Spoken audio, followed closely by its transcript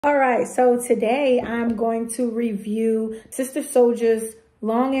All right, so today I'm going to review Sister Souljah's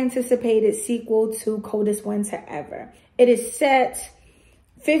long anticipated sequel to Coldest Winter Ever. It is set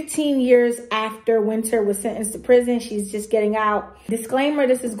 15 years after Winter was sentenced to prison. She's just getting out. Disclaimer,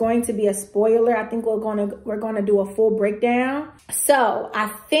 this is going to be a spoiler. I think we're gonna do a full breakdown. So I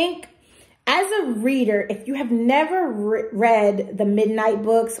think as a reader, if you have never read the Midnight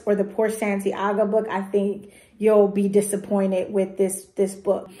books or the Poor Santiago book, I think you'll be disappointed with this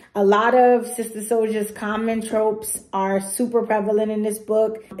book. A lot of Sister Souljah's common tropes are super prevalent in this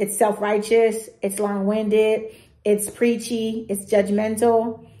book. It's self-righteous, it's long-winded, it's preachy, it's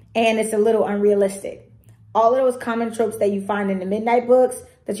judgmental, and it's a little unrealistic. All of those common tropes that you find in the Midnight books,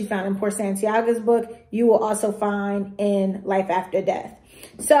 that you found in Poor Santiago's book, you will also find in Life After Death.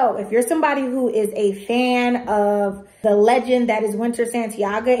 So if you're somebody who is a fan of the legend that is Winter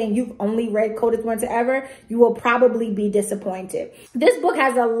Santiago and you've only read Coldest Winter Ever, you will probably be disappointed. This book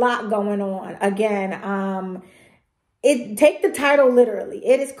has a lot going on. Again, take the title literally.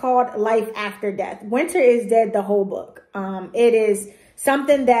 It is called Life After Death. Winter is dead the whole book. It is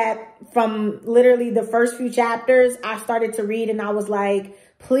something that from literally the first few chapters, I started to read and I was like,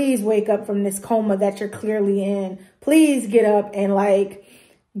 please wake up from this coma that you're clearly in. Please get up and like,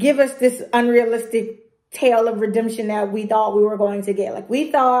 give us this unrealistic tale of redemption that we thought we were going to get. Like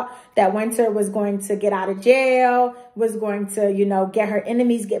we thought that Winter was going to get out of jail, was going to, you know, get her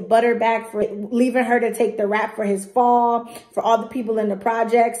enemies, get butter back for leaving her to take the rap for his fall, for all the people in the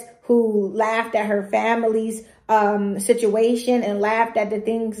projects who laughed at her family's situation and laughed at the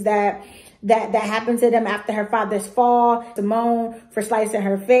things that happened to them after her father's fall, Simone for slicing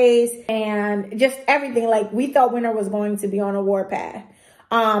her face, and just everything. Like we thought Winter was going to be on a warpath.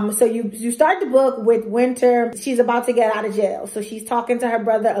 So you start the book with Winter. She's about to get out of jail. So she's talking to her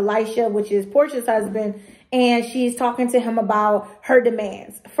brother, Elisha, which is Portia's husband, and she's talking to him about her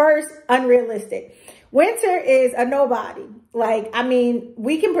demands. First, unrealistic. Winter is a nobody. Like, I mean,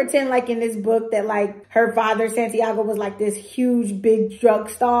 we can pretend like in this book that like her father, Santiago, was like this huge, big drug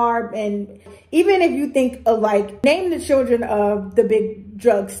star. And even if you think of like, name the children of the big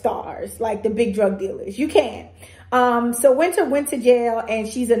drug stars, like the big drug dealers, you can. So Winter went to jail and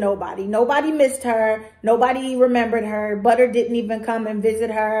she's a nobody. Nobody missed her. Nobody remembered her. Butter didn't even come and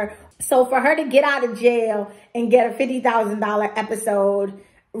visit her. So for her to get out of jail and get a $50,000 episode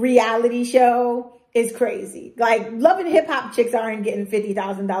reality show is crazy. Like Love and Hip Hop chicks aren't getting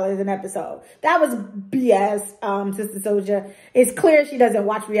 $50,000 an episode. That was BS, Sister Souljah. It's clear she doesn't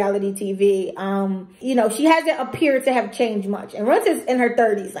watch reality TV. You know, she hasn't appeared to have changed much. And Winter's in her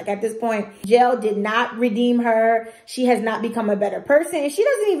 30s. Like at this point, jail did not redeem her. She has not become a better person. And she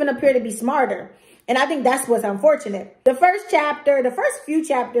doesn't even appear to be smarter. And I think that's what's unfortunate. The first few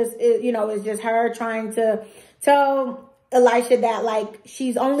chapters, is just her trying to tell Elisha that like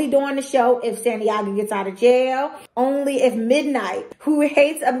she's only doing the show if Santiago gets out of jail, only if Midnight, who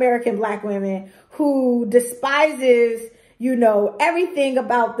hates American black women, who despises, everything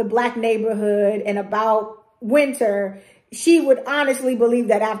about the black neighborhood and about Winter, she would honestly believe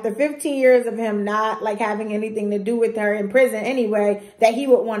that after 15 years of him not like having anything to do with her in prison anyway, that he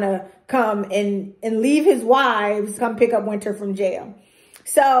would want to come and leave his wives, come pick up Winter from jail.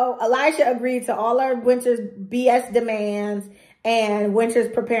 So Elisha agreed to all of Winter's BS demands and Winter's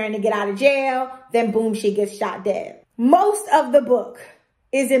preparing to get out of jail. Then boom, she gets shot dead. Most of the book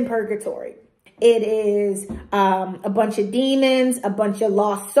is in purgatory. It is a bunch of demons, a bunch of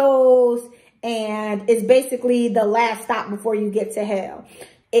lost souls, and it's basically the last stop before you get to hell.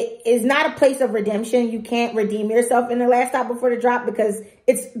 It is not a place of redemption. You can't redeem yourself in the last stop before the drop because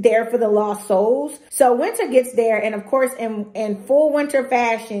it's there for the lost souls. So Winter gets there, and of course, in full Winter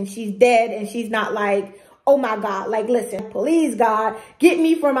fashion, she's dead, and she's not like, oh my God, like, listen, please God, get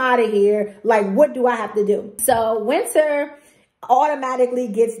me from out of here. Like, what do I have to do? So Winter automatically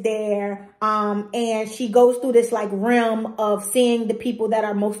gets there, and she goes through this like realm of seeing the people that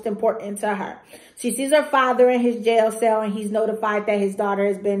are most important to her. She sees her father in his jail cell, and he's notified that his daughter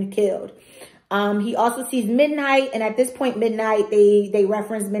has been killed. He also sees Midnight, and at this point, Midnight, they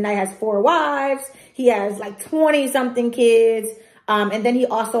reference Midnight has 4 wives. He has like 20-something kids, and then he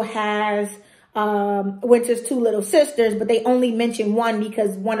also has Winter's 2 little sisters, but they only mention one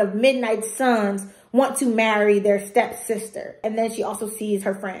because one of Midnight's sons want to marry their stepsister. And then she also sees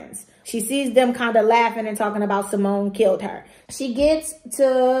her friends. She sees them kind of laughing and talking about Simone killed her. She gets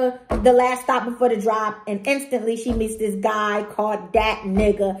to the last stop before the drop, and instantly she meets this guy called Dat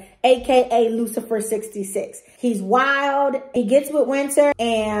Nigga, aka Lucifer 66. He's wild. He gets with Winter,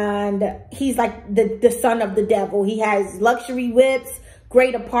 and he's like the son of the devil. He has luxury whips,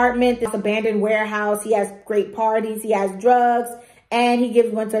 great apartment, this abandoned warehouse. He has great parties. He has drugs. and he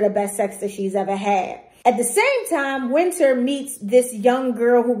gives Winter the best sex that she's ever had. At the same time, Winter meets this young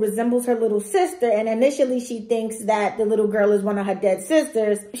girl who resembles her little sister, and initially she thinks that the little girl is one of her dead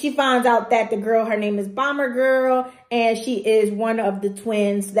sisters. She finds out that the girl, her name is Bomber Girl, and she is one of the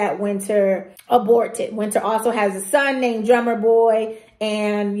twins that Winter aborted. Winter also has a son named Drummer Boy,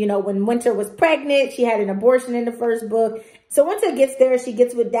 and you know, when Winter was pregnant, she had an abortion in the first book. So Winter gets there, she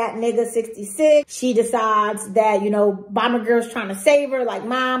gets with that nigga 66. She decides that, you know, Bomber Girl's trying to save her, like,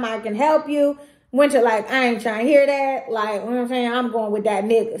 Mom, I can help you. Winter like, I ain't trying to hear that. Like, you know what I'm saying? I'm going with that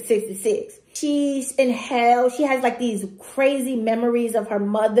nigga, 66. She's in hell. She has like these crazy memories of her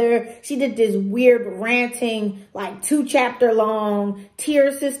mother. She did this weird ranting, like 2-chapter long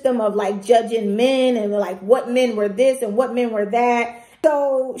tier system of like judging men and like what men were this and what men were that.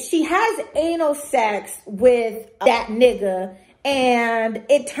 So she has anal sex with that nigga, and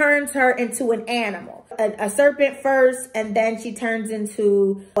it turns her into an animal. A serpent first, and then she turns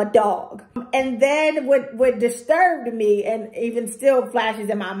into a dog. And then what disturbed me, and even still flashes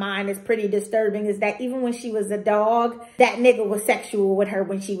in my mind, is pretty disturbing, is that even when she was a dog, that nigga was sexual with her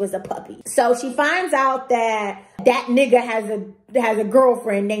when she was a puppy. So she finds out that that nigga has a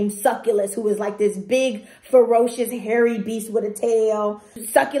girlfriend named Succulus, who is like this big, ferocious, hairy beast with a tail.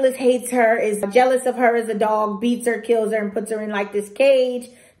 Succulus hates her, is jealous of her as a dog, beats her, kills her, and puts her in like this cage.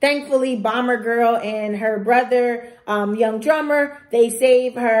 Thankfully, Bomber Girl and her brother, Young Drummer, they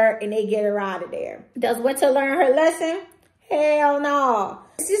save her and they get her out of there. Does Winter learn her lesson? Hell no.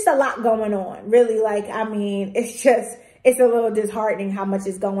 It's just a lot going on. Really, like, I mean, it's a little disheartening how much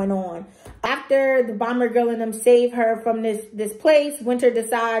is going on. After the Bomber Girl and them save her from this place, Winter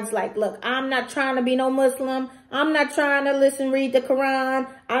decides, like, look, I'm not trying to be no Muslim. I'm not trying to read the Quran.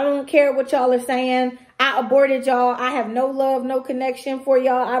 I don't care what y'all are saying. I aborted y'all. I have no love, no connection for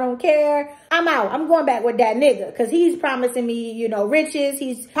y'all. I don't care. I'm out. I'm going back with that nigga because he's promising me, you know, riches.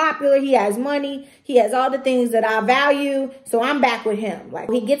 He's popular. He has money. He has all the things that I value. So I'm back with him. Like,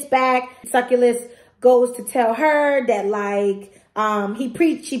 he gets back. Succulus goes to tell her that, like,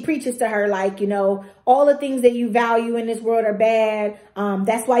 she preaches to her, like, you know, all the things that you value in this world are bad.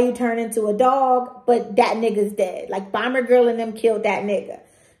 That's why you turn into a dog, but that nigga's dead. Like, Bomber Girl and them killed that nigga.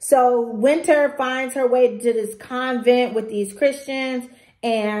 So Winter finds her way to this convent with these Christians,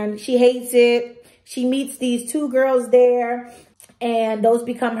 and she hates it. She meets these 2 girls there, and those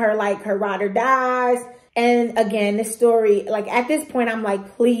become her, like, her ride or dies. And again, this story, like, at this point, I'm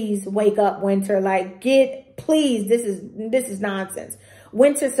like, please wake up, Winter. Like, please, this is nonsense.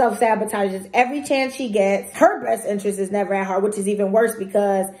 Winter self-sabotages every chance she gets. Her best interest is never at heart, which is even worse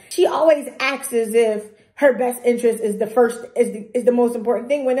because she always acts as if her best interest is the most important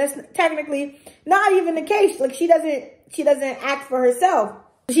thing, when that's technically not even the case. Like, she doesn't act for herself.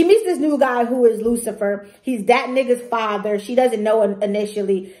 She meets this new guy who is Lucifer. He's that nigga's father. She doesn't know him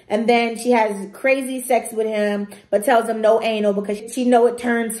initially. And then she has crazy sex with him, but tells him no anal because she know it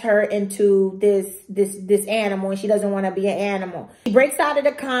turns her into this animal, and she doesn't want to be an animal. She breaks out of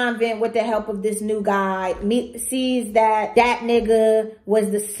the convent with the help of this new guy, sees that nigga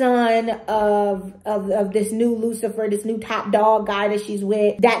was the son of this new Lucifer, this new top dog guy that she's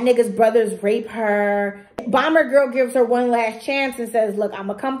with. That nigga's brothers rape her. Bomber Girl gives her one last chance and says, look, I'm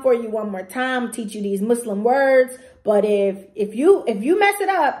gonna come for you one more time, teach you these Muslim words, but if you mess it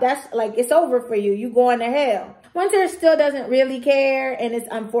up, that's like, it's over for you. You going to hell. Winter still doesn't really care, and it's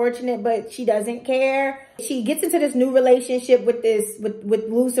unfortunate, but she doesn't care. She gets into this new relationship with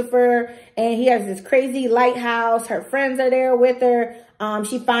Lucifer, and he has this crazy lighthouse. Her friends are there with her.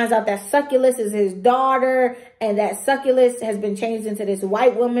 She finds out that Succulus is his daughter, and that Succulus has been changed into this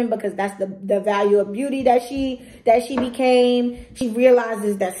white woman because that's the value of beauty that she became. She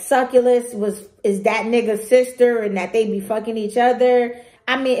realizes that Succulus is that nigga's sister, and that they be fucking each other.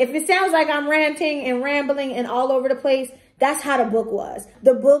 I mean, if it sounds like I'm ranting and rambling and all over the place, that's how the book was.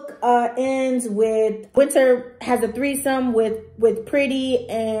 The book ends with Winter has a threesome with Pretty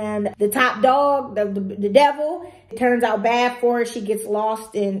and the top dog, the devil. It turns out bad for her. She gets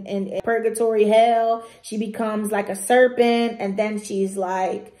lost in purgatory hell. She becomes like a serpent, and then she's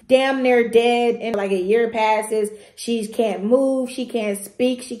like damn near dead, and like a year passes. She can't move, she can't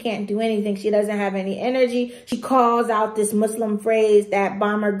speak, she can't do anything. She doesn't have any energy. She calls out this Muslim phrase that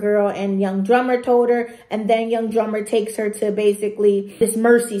Bomber Girl and Young Drummer told her, and then Young Drummer takes her to basically this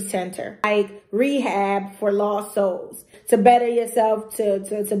mercy center, like rehab for lost souls, to better yourself,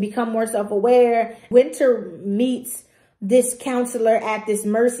 to become more self-aware. Winter meets this counselor at this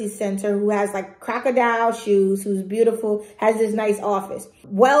mercy center who has like crocodile shoes, who's beautiful, has this nice office.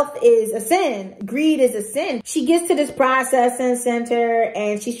 Wealth is a sin. Greed is a sin. She gets to this processing center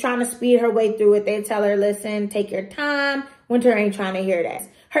and she's trying to speed her way through it. They tell her, listen, take your time. Winter ain't trying to hear that.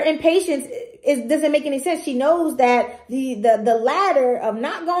 Her impatience doesn't make any sense. She knows that the ladder of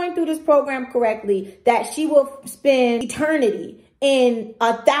not going through this program correctly, that she will spend eternity in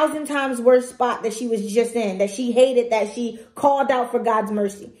 1,000 times worse spot that she was just in, that she hated, that she called out for God's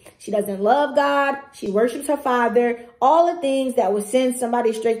mercy. She doesn't love God. She worships her father. All the things that would send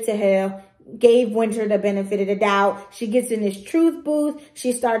somebody straight to hell gave Winter the benefit of the doubt. She gets in this truth booth.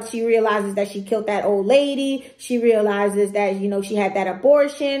 She realizes that she killed that old lady. She realizes that, you know, she had that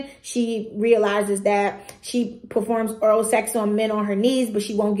abortion. She realizes that she performs oral sex on men on her knees, but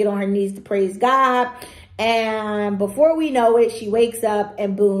she won't get on her knees to praise God. And before we know it, she wakes up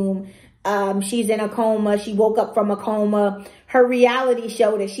and boom, she's in a coma. She woke up from a coma. Her reality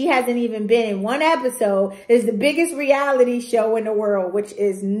show that she hasn't even been in one episode is the biggest reality show in the world, which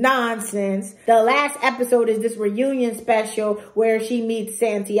is nonsense. The last episode is this reunion special where she meets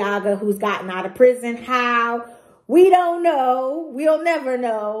Santiago, who's gotten out of prison. How? We don't know. We'll never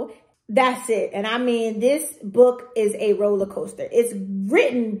know. That's it. And I mean, this book is a roller coaster. It's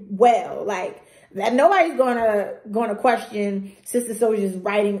written well. Like, that nobody's gonna question Sister Souljah's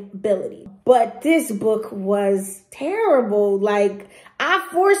writing ability. But this book was terrible. Like, I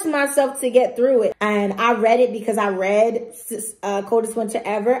forced myself to get through it. And I read it because I read Coldest Winter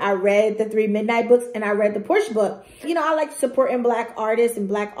Ever. I read the 3 Midnight books and I read the Push book. You know, I like supporting Black artists and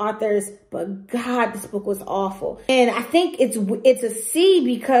Black authors, but God, this book was awful. And I think it's a C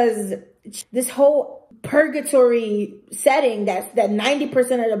because this whole purgatory setting that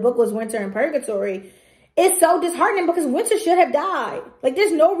 90% of the book was Winter in purgatory, it's so disheartening because Winter should have died. Like,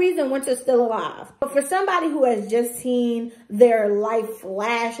 there's no reason Winter's still alive. But for somebody who has just seen their life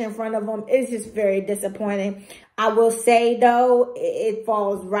flash in front of them, it's just very disappointing. I will say, though, it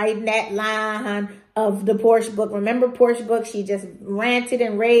falls right in that line of the Porsche book. Remember Porsche book? She just ranted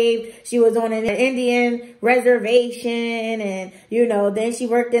and raved. She was on an Indian reservation and, you know, then she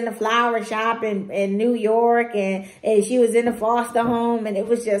worked in the flower shop in New York and she was in a foster home and it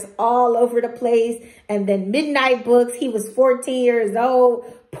was just all over the place. And then Midnight books, he was 14 years old,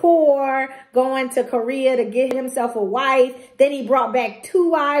 poor, going to Korea to get himself a wife. Then he brought back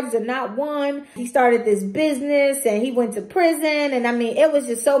 2 wives and not one. He started this business and he went to prison. And I mean, it was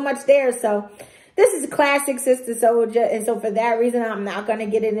just so much there. So this is a classic Sister Souljah. And so for that reason, I'm not going to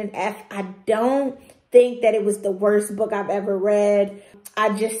get it an F. I don't think that it was the worst book I've ever read.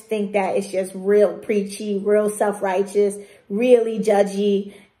 I just think that it's just real preachy, real self-righteous, really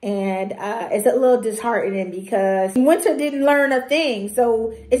judgy. And it's a little disheartening because Winter didn't learn a thing.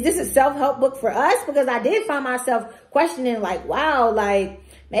 So is this a self-help book for us? Because I did find myself questioning, like, wow, like,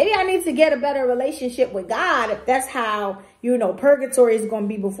 maybe I need to get a better relationship with God if that's how, you know, purgatory is going to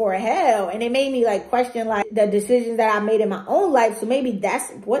be before hell. And it made me, like, question, like, the decisions that I made in my own life. So maybe that's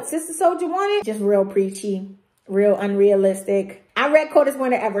what Sister Souljah wanted. Just real preachy, real unrealistic. I read Coldest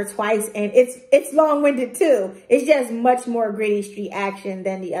Winter Ever twice, and it's long-winded too. It's just much more gritty street action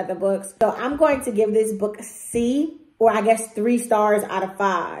than the other books. So I'm going to give this book a C, or I guess 3 stars out of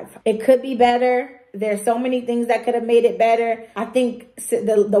 5. It could be better. There's so many things that could have made it better. I think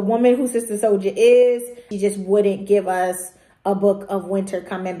the woman who Sister Souljah is, she just wouldn't give us a book of Winter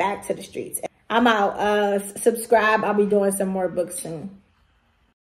coming back to the streets. I'm out. Subscribe. I'll be doing some more books soon.